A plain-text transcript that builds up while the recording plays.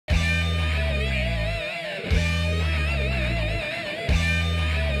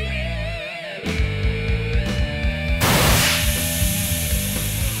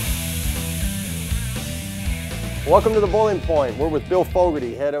Welcome to the Boiling Point. We're with Bill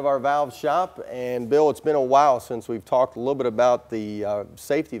Fogarty, head of our valve shop. And Bill, it's been a while since we've talked a little bit about the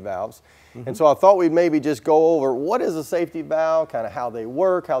safety valves. And so I thought we'd maybe just go over what is a safety valve, kind of how they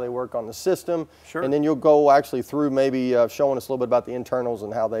work on the system. Sure. And then you'll go actually through maybe showing us a little bit about the internals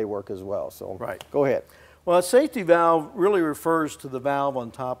and how they work as well. So go ahead. Well, a safety valve really refers to the valve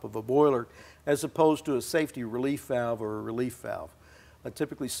on top of a boiler as opposed to a safety relief valve or a relief valve.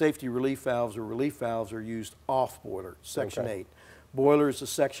 Typically, safety relief valves or relief valves are used off boiler, Section 8. Boiler is a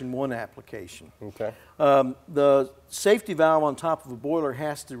Section 1 application. Okay. The safety valve on top of a boiler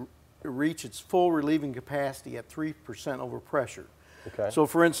has to reach its full relieving capacity at 3% overpressure. Okay. So,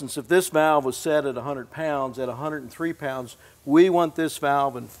 for instance, if this valve was set at 100 pounds, at 103 pounds, we want this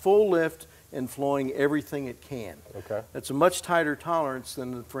valve in full lift and flowing everything it can. Okay. That's a much tighter tolerance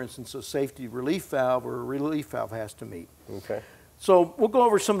than, for instance, a safety relief valve or a relief valve has to meet. Okay. So we'll go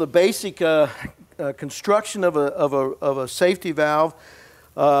over some of the basic construction of a safety valve.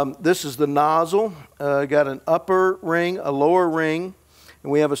 This is the nozzle. Got an upper ring, a lower ring,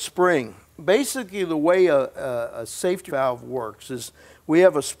 and we have a spring. Basically, the way a safety valve works is we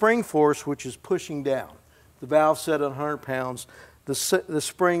have a spring force which is pushing down. The valve set at 100 pounds. The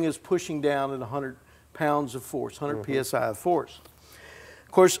spring is pushing down at 100 pounds of force, 100 psi of force.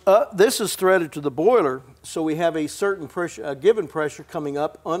 Of course, this is threaded to the boiler, so we have a certain pressure, a given pressure coming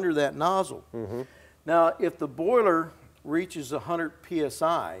up under that nozzle. Now, if the boiler reaches 100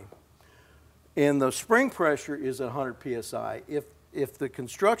 psi and the spring pressure is at 100 psi, if the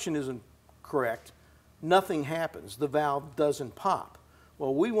construction isn't correct, nothing happens. The valve doesn't pop.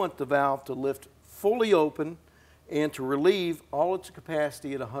 Well, we want the valve to lift fully open and to relieve all its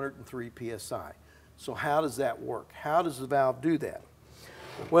capacity at 103 psi. So how does that work? How does the valve do that?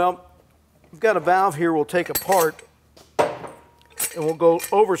 Well, we've got a valve here we'll take apart, and we'll go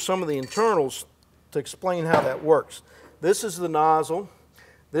over some of the internals to explain how that works. This is the nozzle.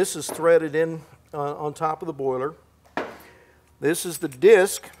 This is threaded in on top of the boiler. This is the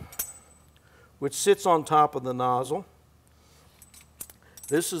disc, which sits on top of the nozzle.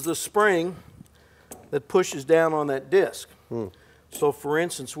 This is the spring that pushes down on that disc. So, for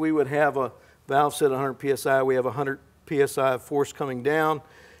instance, we would have a valve set at 100 psi. We have 100 psi of force coming down,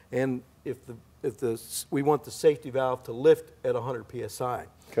 and we want the safety valve to lift at 100 psi.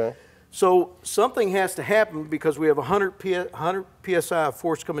 Okay. So something has to happen because we have 100 psi of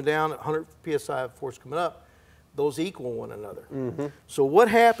force coming down, 100 psi of force coming up. Those equal one another. So what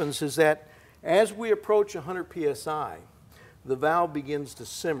happens is that as we approach 100 psi, the valve begins to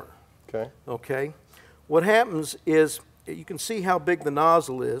simmer. Okay. Okay. What happens is you can see how big the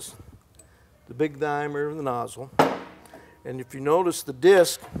nozzle is, the big diameter of the nozzle. And if you notice, the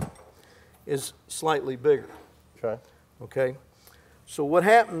disc is slightly bigger. Okay. Okay. So what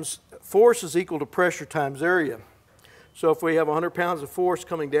happens, force is equal to pressure times area. So if we have 100 pounds of force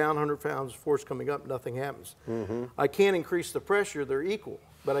coming down, 100 pounds of force coming up, nothing happens. I can't increase the pressure, they're equal,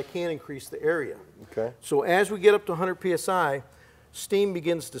 but I can't increase the area. Okay. So as we get up to 100 psi, steam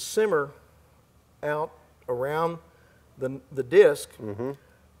begins to simmer out around the disc,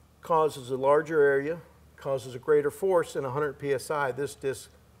 causes a larger area, causes a greater force, and 100 psi, this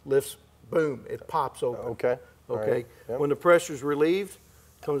disc lifts, boom, it pops open. Okay. Okay. Right. Yep. When the pressure is relieved,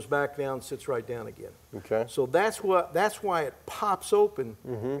 comes back down, sits right down again. Okay. So that's why it pops open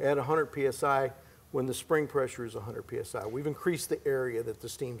at 100 psi when the spring pressure is 100 psi. We've increased the area that the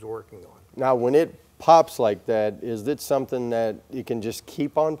steam's working on. Now, when it pops like that, is it something that you can just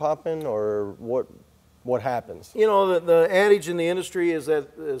keep on popping, or what happens? You know, the adage in the industry is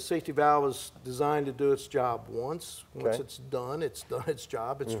that the safety valve is designed to do its job once. Once it's done its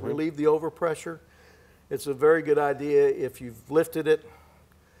job. It's relieved the overpressure. It's a very good idea if you've lifted it,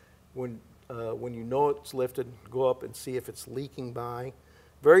 when you know it's lifted, go up and see if it's leaking by.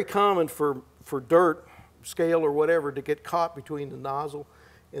 Very common for dirt, scale or whatever, to get caught between the nozzle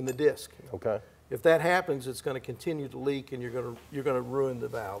and the disc. Okay. If that happens, it's going to continue to leak, and you're going to ruin the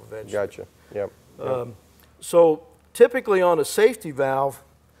valve eventually. Gotcha. Yep. So typically on a safety valve,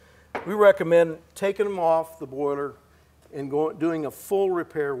 we recommend taking them off the boiler and doing a full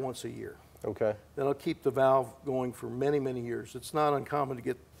repair once a year. Okay. That'll keep the valve going for many, many years. It's not uncommon to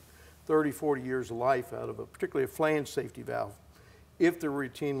get 30, 40 years of life out of particularly a flange safety valve, if they're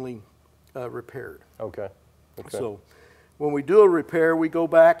routinely repaired. Okay. Okay. So when we do a repair, we go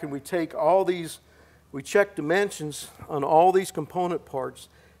back and we take all these, we check dimensions on all these component parts,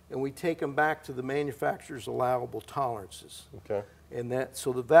 and we take them back to the manufacturer's allowable tolerances. Okay. And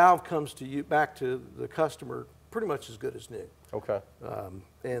so the valve comes to you, back to the customer, pretty much as good as new. Okay.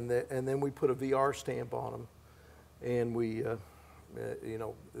 And then we put a VR stamp on them, and we You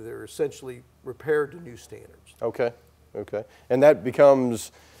know, they're essentially repaired to new standards. Okay, okay. And that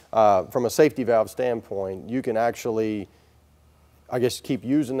becomes, from a safety valve standpoint, you can actually, I guess, keep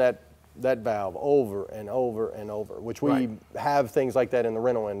using that valve over and over and over, which we have things like that in the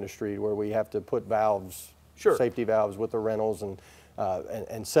rental industry where we have to put valves, safety valves with the rentals and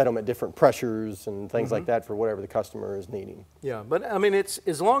set them at different pressures and things like that for whatever the customer is needing. Yeah, but I mean, it's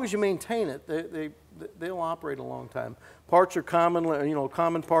as long as you maintain it, they'll operate a long time. Parts are common, you know,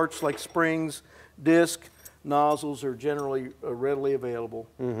 common parts like springs, disc, nozzles are generally readily available.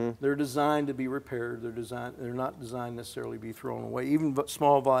 They're designed to be repaired. They're not designed necessarily to be thrown away. Even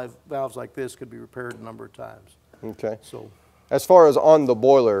small valves like this could be repaired a number of times. Okay. So, as far as on the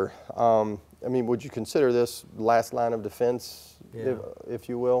boiler, I mean, would you consider this last line of defense, if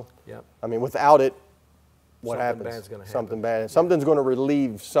you will? Yeah. I mean, without it, what happens? Bad's gonna happen. Something bad. Something's going to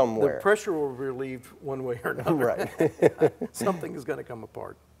relieve somewhere. The pressure will be relieved one way or another. Right. Something is going to come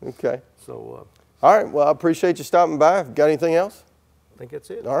apart. Okay. So. All right. Well, I appreciate you stopping by. Got anything else? I think that's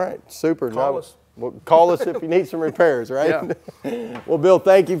it. All right. Super. Call us. Well, call us if you need some repairs, right? Yeah. Well, Bill,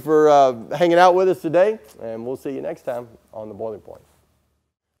 thank you for hanging out with us today, and we'll see you next time on The Boiling Point.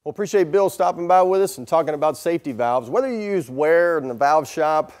 Well, appreciate Bill stopping by with us and talking about safety valves. Whether you use WARE in the valve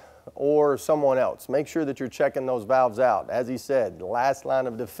shop or someone else, make sure that you're checking those valves out. As he said, the last line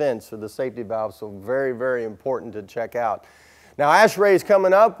of defense for the safety valves, so very, very important to check out. Now, ASHRAE is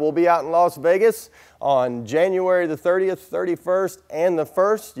coming up. We'll be out in Las Vegas on January the 30th, 31st, and the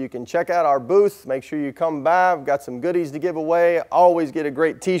 1st. You can check out our booth. Make sure you come by. We've got some goodies to give away. Always get a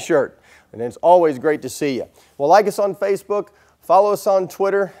great t-shirt, and it's always great to see you. Well, like us on Facebook, follow us on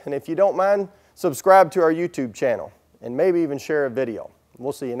Twitter, and if you don't mind, subscribe to our YouTube channel, and maybe even share a video.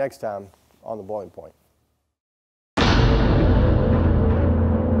 We'll see you next time on The Boiling Point.